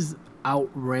 He's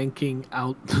outranking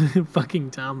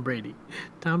fucking Tom Brady.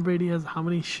 Tom Brady has how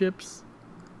many ships?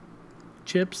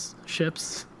 Chips?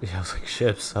 Ships? Yeah, I was like,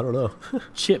 ships. I don't know.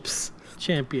 Chips.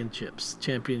 Championships.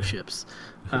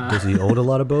 Does he own a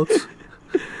lot of boats?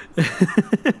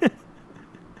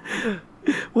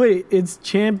 Wait, it's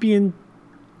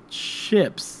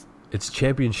championships. It's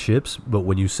championships, but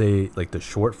when you say like the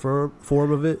short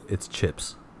form of it, it's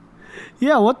chips.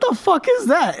 Yeah, what the fuck is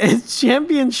that? It's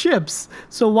championships.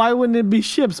 So why wouldn't it be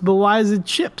ships? But why is it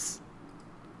chips?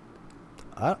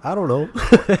 I don't know.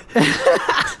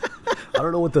 I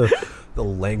don't know what the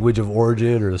language of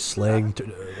origin or the slang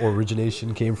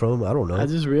origination came from. I don't know. I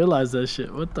just realized that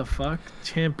shit. What the fuck?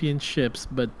 Championships,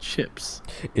 but chips.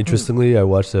 Interestingly, I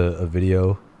watched a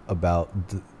video about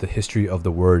the history of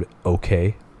the word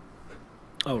okay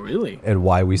Oh, really? and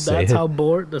why we say That's it. how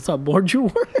bored you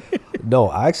were? No,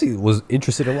 I actually was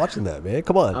interested in watching that, man.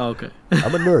 Come on. Oh, okay.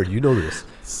 I'm a nerd. You know this.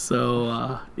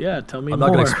 So, yeah, tell me I'm more.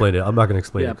 not going to explain it. I'm not going to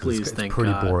explain Yeah, it 'cause please, it's thank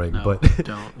pretty God. boring. No, But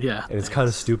don't. Yeah. and it's kind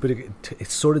of stupid. It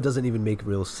sort of doesn't even make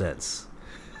real sense.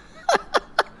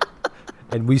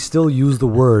 And we still use the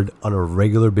word on a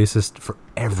regular basis for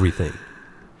everything.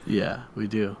 Yeah, we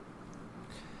do.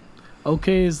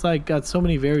 Okay is like got so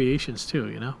many variations too,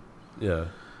 you know? Yeah.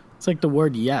 It's like the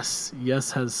word yes.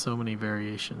 Yes has so many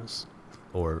variations.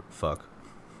 Or fuck.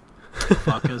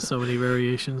 Fuck has so many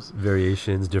variations.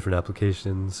 Variations, different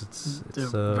applications. It's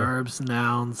Verbs,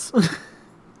 nouns,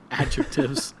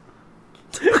 adjectives,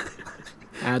 All right.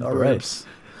 adverbs.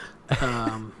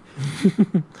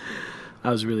 I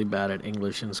was really bad at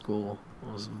English in school.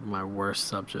 It was my worst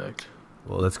subject.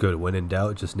 Well, that's good. When in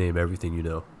doubt, just name everything you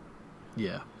know.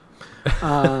 Yeah.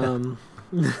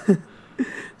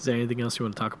 Is there anything else you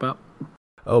want to talk about?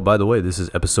 Oh, by the way, this is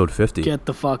episode 50. Get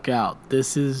the fuck out.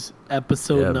 This is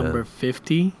episode number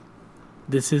 50.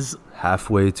 This is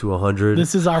halfway to 100.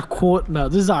 this is our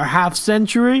this is our half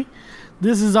century.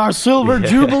 This is our silver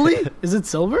jubilee. Is it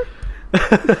silver?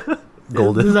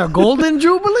 Golden. This is our golden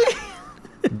jubilee.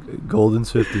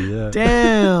 Golden's 50, yeah.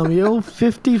 Damn, yo,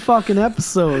 50 fucking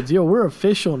episodes. Yo, we're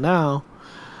official now.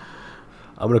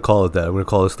 I'm gonna call it that. I'm gonna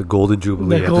call this the Golden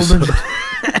Jubilee The episode.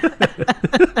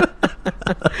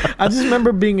 I just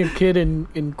remember being a kid in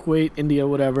Kuwait, India,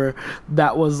 whatever.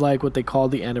 That was like what they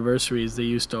called the anniversaries. They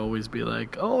used to always be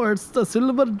like, "Oh, it's the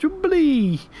Silver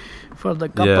Jubilee for the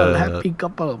couple, happy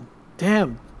couple."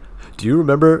 Damn. Do you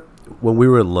remember when we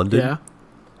were in London? Yeah.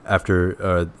 After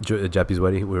a Japanese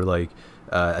wedding, we were like,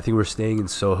 I think we were staying in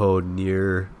Soho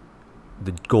near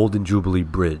the Golden Jubilee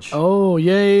Bridge. Oh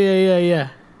yeah.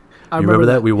 I remember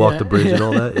that? We walked the bridge and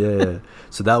all that? Yeah.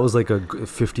 So that was like a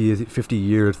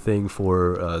 50-year thing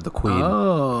for the Queen.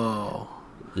 Oh.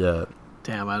 Yeah.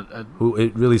 Damn.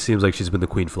 It really seems like she's been the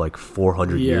Queen for like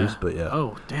 400 years, but yeah.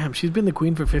 Oh, damn. She's been the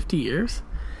Queen for 50 years?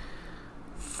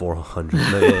 400.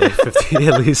 No, 50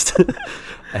 at least.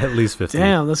 At least 50.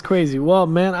 Damn, that's crazy. Well,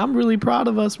 man, I'm really proud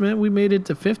of us, man. We made it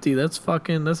to 50. That's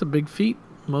a big feat.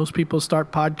 Most people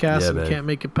start podcasts and can't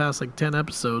make it past like 10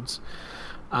 episodes.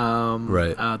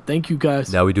 Right. Thank you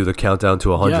guys. Now we do the countdown to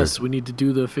 100. Yes, we need to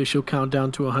do the official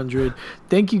countdown to 100.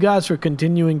 Thank you guys for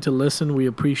continuing to listen. We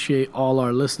appreciate all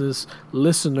our listeners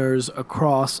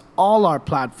across all our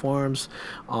platforms,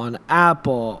 on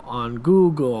Apple, on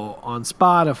Google, on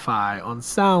Spotify, on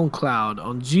SoundCloud,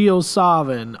 on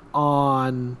JioSaavn,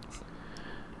 on...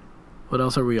 What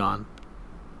else are we on?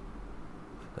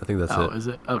 I think that's it. Oh, is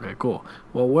it? Okay, cool.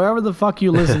 Well, wherever the fuck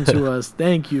you listen to us,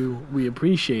 thank you. We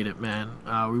appreciate it, man.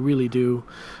 We really do.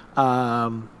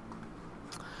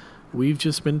 We've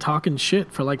just been talking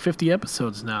shit for like 50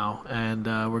 episodes now, and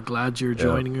we're glad you're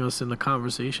joining us in the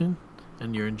conversation,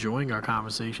 and you're enjoying our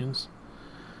conversations.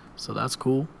 So that's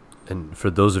cool. And for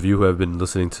those of you who have been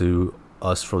listening to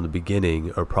us from the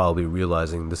beginning are probably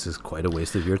realizing this is quite a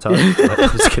waste of your time. I'm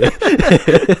just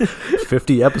kidding.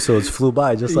 50 episodes flew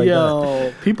by just like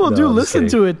that. People do listen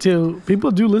to it too. People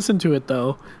do listen to it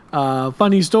though.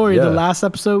 Funny story, the last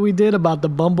episode we did about the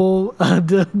Bumble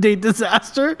date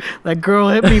disaster, that girl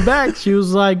hit me back. She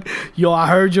was like, "Yo, I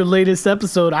heard your latest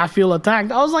episode. I feel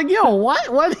attacked." I was like, "Yo,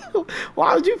 what?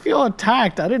 Why would you feel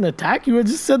attacked? I didn't attack you. I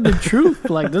just said the truth.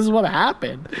 Like, this is what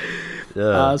happened."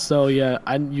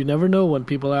 You never know when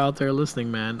people are out there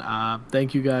listening, man.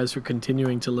 Thank you guys for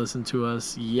continuing to listen to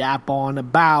us yap on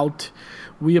about.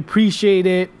 We appreciate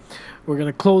it. We're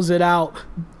gonna close it out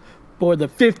for the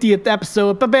 50th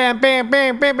episode. Bam, bam, bam,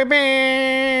 bam, bam,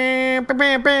 bam,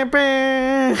 bam, bam,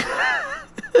 bam.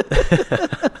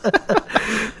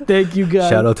 Thank you guys.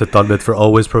 Shout out to Tanmit for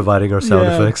always providing our sound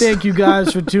effects. Thank you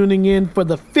guys for tuning in for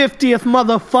the 50th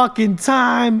motherfucking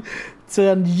time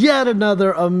to yet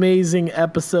another amazing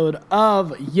episode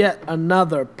of yet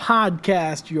another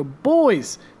podcast. Your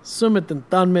boys, Sumit and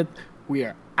Tanmit, we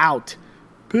are out.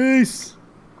 Peace.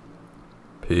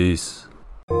 Peace.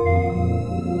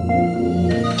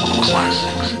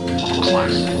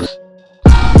 Classics.